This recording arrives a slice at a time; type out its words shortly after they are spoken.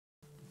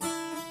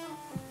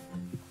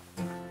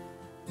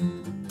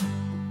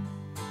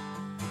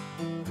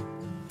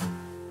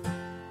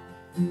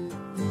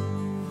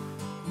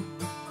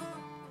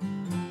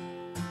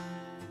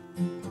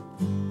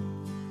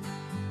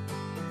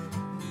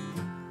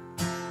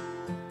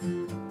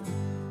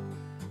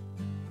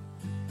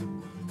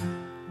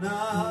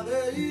Now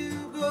there you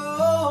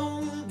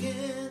go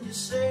again. You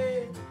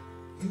say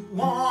you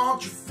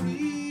want your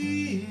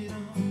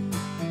freedom.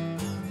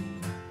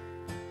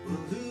 Well,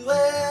 who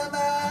am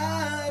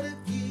I to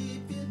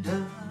keep you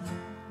down?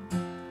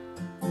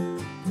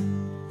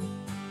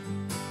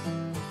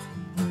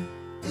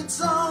 It's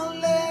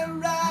only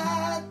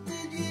right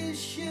that you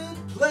should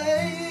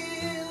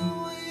play the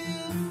way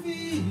you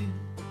feel.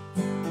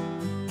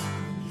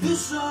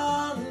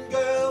 Listen,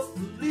 girl,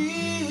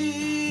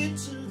 flee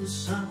to the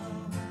sound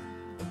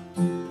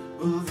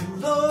of your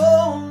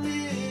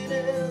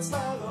loneliness,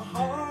 like a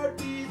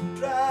heartbeat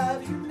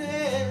drive you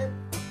mad.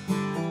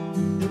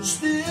 The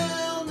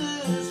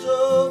stillness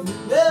of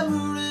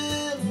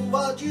remembering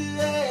what you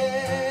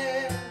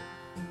had,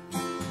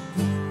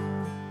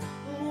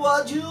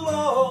 what you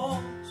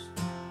lost,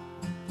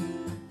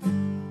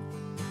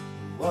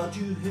 what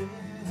you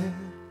had,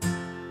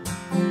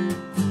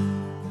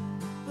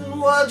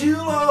 what you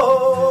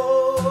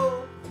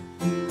lost.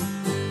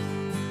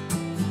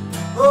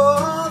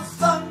 Oh,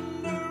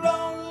 thunder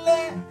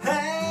only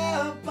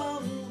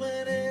happens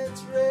when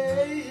it's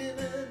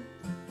raining.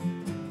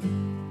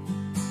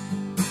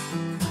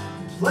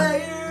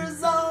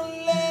 Players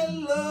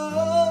only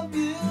love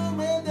you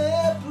when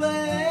they're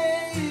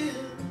playing.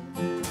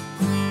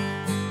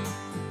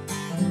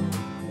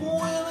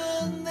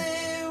 Women,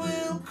 they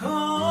will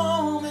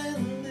come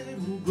and they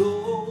will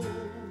go.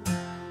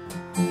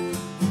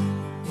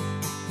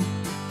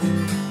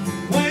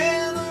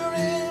 When the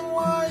rain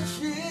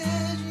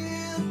washes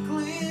you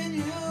clean,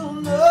 you'll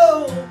know.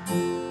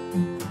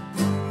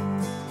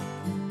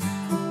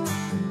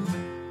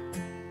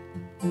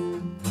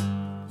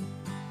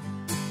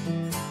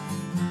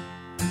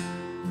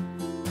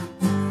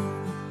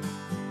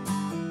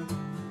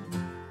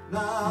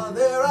 Now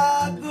there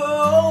I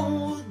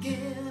go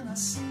again, I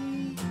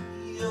see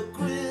a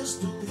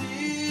crystal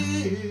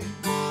clear.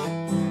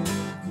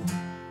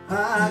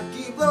 I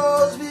keep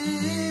those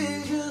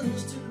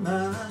visions to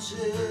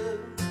myself.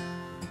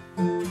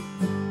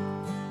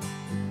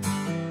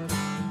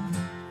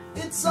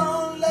 It's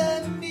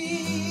only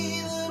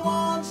me that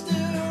wants to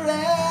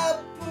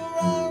wrap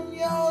around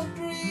your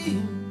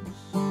dreams.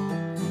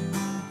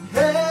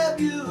 Have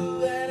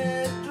you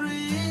any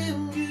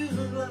dreams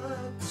you'd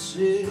like to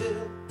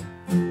share?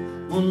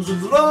 Ones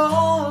of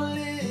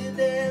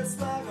loneliness,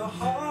 like a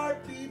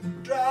heartbeat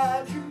that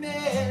drives you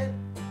mad.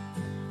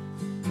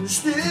 The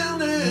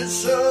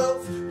stillness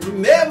of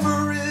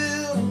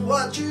remembering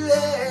what you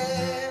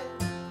had,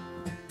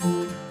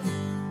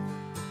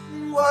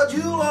 what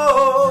you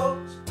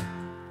lost,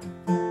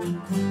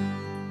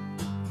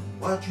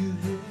 what you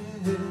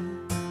had,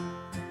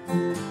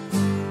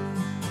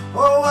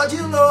 oh, what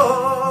you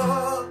lost.